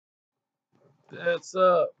That's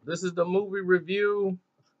this is the movie review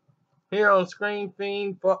here on Screen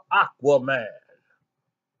Fiend for Aquaman.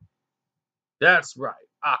 That's right,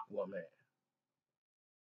 Aquaman.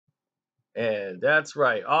 And that's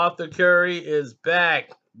right, Arthur Curry is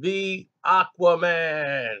back, the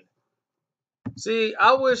Aquaman. See,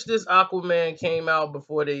 I wish this Aquaman came out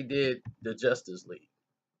before they did the Justice League.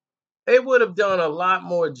 They would have done a lot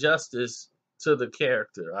more justice to the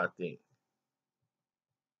character, I think.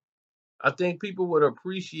 I think people would have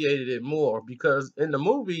appreciated it more because in the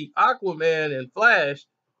movie, Aquaman and Flash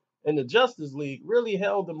and the Justice League really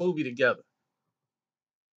held the movie together.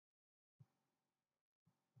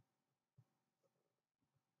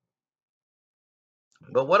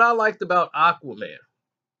 But what I liked about Aquaman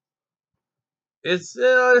is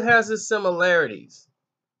it has its similarities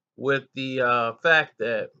with the fact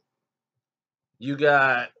that you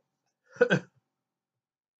got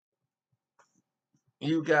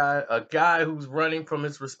you got a guy who's running from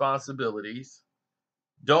his responsibilities,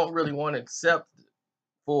 don't really want to accept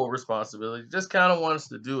full responsibility, just kind of wants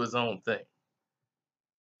to do his own thing,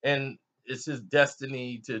 and it's his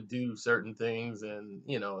destiny to do certain things, and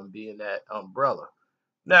and be in that umbrella.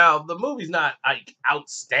 Now the movie's not like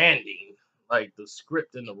outstanding, like the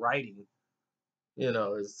script and the writing,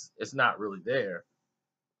 it's not really there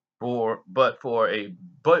for a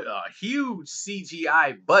huge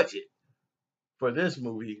CGI budget for this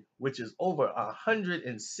movie, which is over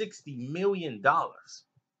 $160 million.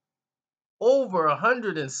 Over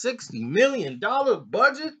 $160 million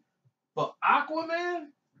budget for Aquaman.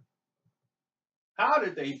 How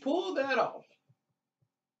did they pull that off?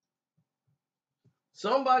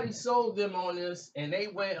 Somebody sold them on this, and they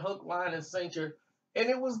went hook, line, and sinker, and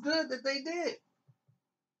it was good that they did.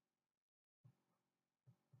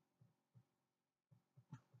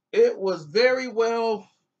 It was very well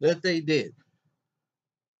that they did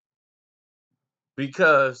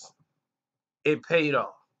because it paid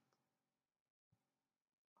off.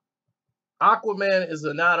 Aquaman is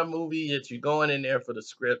not a movie that you're going in there for the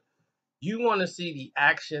script. You want to see the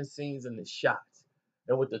action scenes and the shots.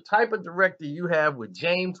 And with the type of director you have with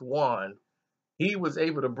James Wan, he was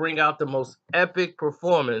able to bring out the most epic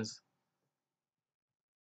performance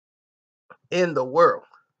in the world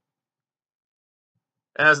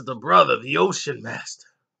as the brother, the ocean master,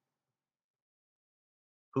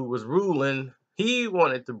 who was ruling. He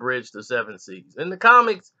wanted to bridge the seven seas. In the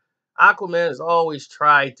comics, Aquaman has always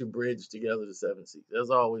tried to bridge together the seven seas. That's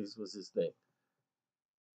always was his thing.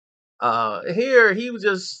 Here he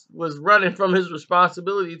was running from his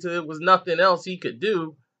responsibility to it was nothing else he could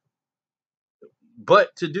do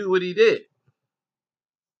but to do what he did.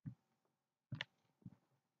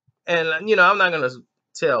 And I'm not gonna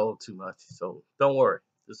tell too much, so don't worry.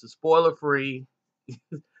 This is spoiler free.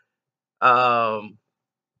 Um,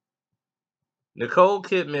 Nicole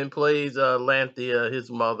Kidman plays Lanthea, his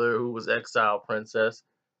mother, who was exiled princess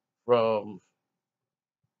from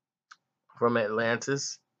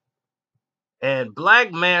Atlantis, and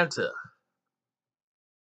Black Manta.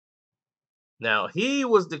 Now he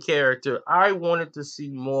was the character I wanted to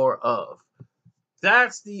see more of.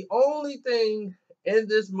 That's the only thing in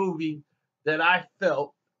this movie that I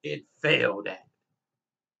felt it failed at.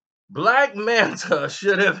 Black Manta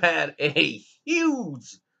should have had a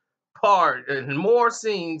huge part and more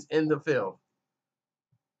scenes in the film.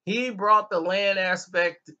 He brought the land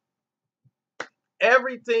aspect.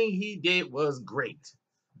 Everything he did was great.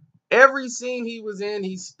 Every scene he was in,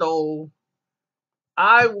 he stole.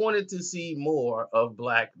 I wanted to see more of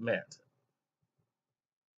Black Manta.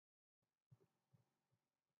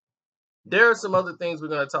 There are some other things we're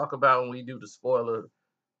going to talk about when we do the spoiler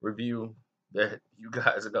review that you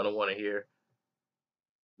guys are going to want to hear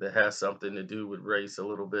that has something to do with race a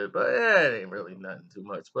little bit, but it ain't really nothing too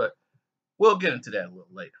much. But we'll get into that a little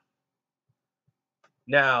later.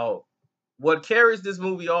 Now, what carries this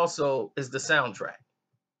movie also is the soundtrack.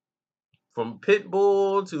 From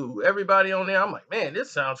Pitbull to everybody on there, I'm like, man,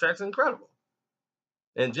 this soundtrack's incredible.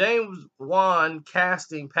 And James Wan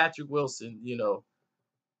casting Patrick Wilson,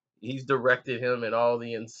 he's directed him in all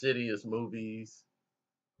the Insidious movies.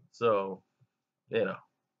 So, you know,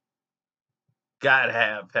 gotta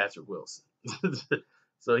have Patrick Wilson.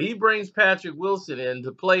 So he brings Patrick Wilson in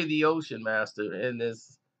to play the Ocean Master in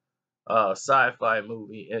this sci-fi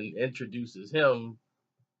movie and introduces him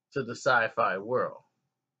to the sci-fi world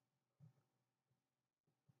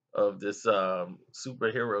of this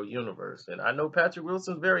superhero universe. And I know Patrick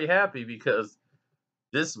Wilson's very happy because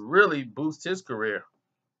this really boosts his career.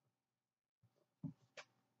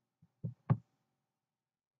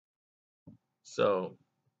 So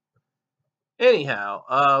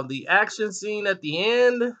anyhow, the action scene at the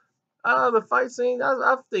end, The fight scene,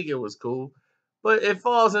 I think it was cool, but it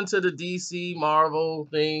falls into the DC Marvel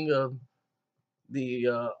thing of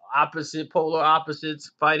the polar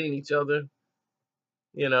opposites fighting each other.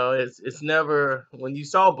 It's never when you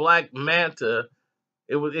saw Black Manta,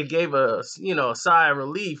 it gave a sigh of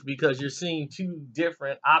relief because you're seeing two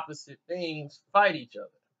different opposite things fight each other.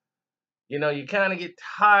 You kind of get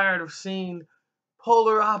tired of seeing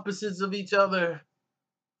polar opposites of each other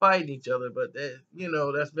fighting each other, but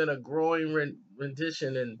that's been a growing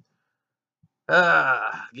rendition, and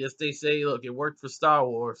I guess they say, look, it worked for Star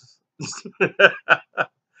Wars.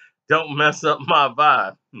 Don't mess up my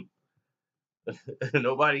vibe.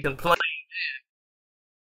 Nobody can play.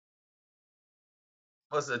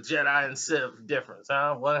 What's a Jedi and Sith difference,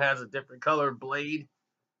 huh? One has a different colored blade.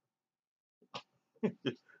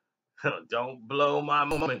 Don't blow my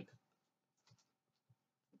moment.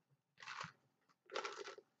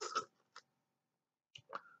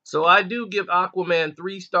 So I do give Aquaman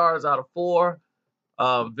 3 stars out of 4.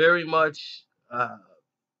 Very much, the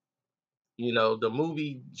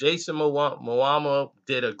movie Jason Momoa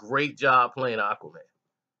did a great job playing Aquaman.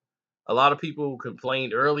 A lot of people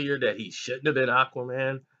complained earlier that he shouldn't have been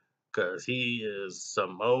Aquaman because he is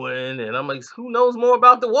Samoan, and I'm like, who knows more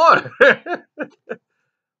about the water?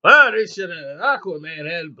 Well, they should have.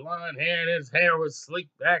 Aquaman had blonde hair and his hair was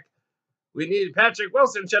slicked back. We need Patrick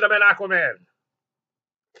Wilson should have been Aquaman.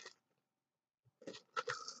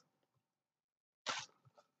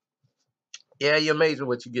 Yeah, you're amazing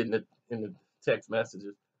what you get in the text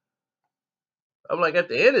messages. I'm like, at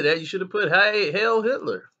the end of that, you should have put, "Hey, hail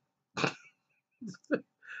Hitler."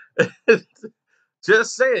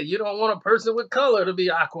 Just say it. You don't want a person with color to be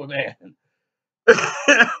Aquaman.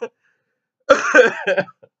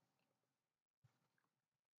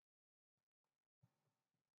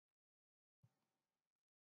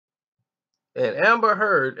 And Amber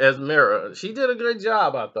Heard as Mira, she did a great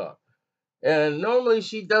job, I thought. And normally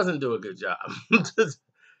she doesn't do a good job,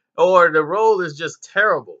 or the role is just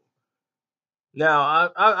terrible.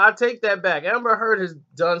 Now I take that back. Amber Heard has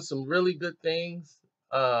done some really good things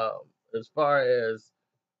as far as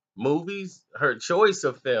movies. Her choice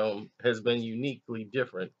of film has been uniquely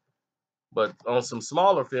different, but on some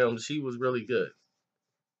smaller films, she was really good.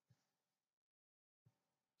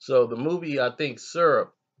 So the movie, I think,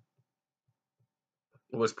 Syrup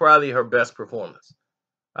was probably her best performance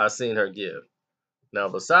I've seen her give. Now,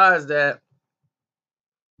 besides that,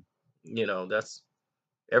 that's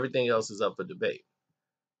everything else is up for debate.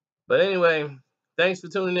 But anyway, thanks for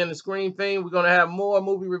tuning in to Screen Theme. We're gonna have more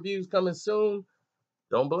movie reviews coming soon.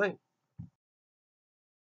 Don't blink.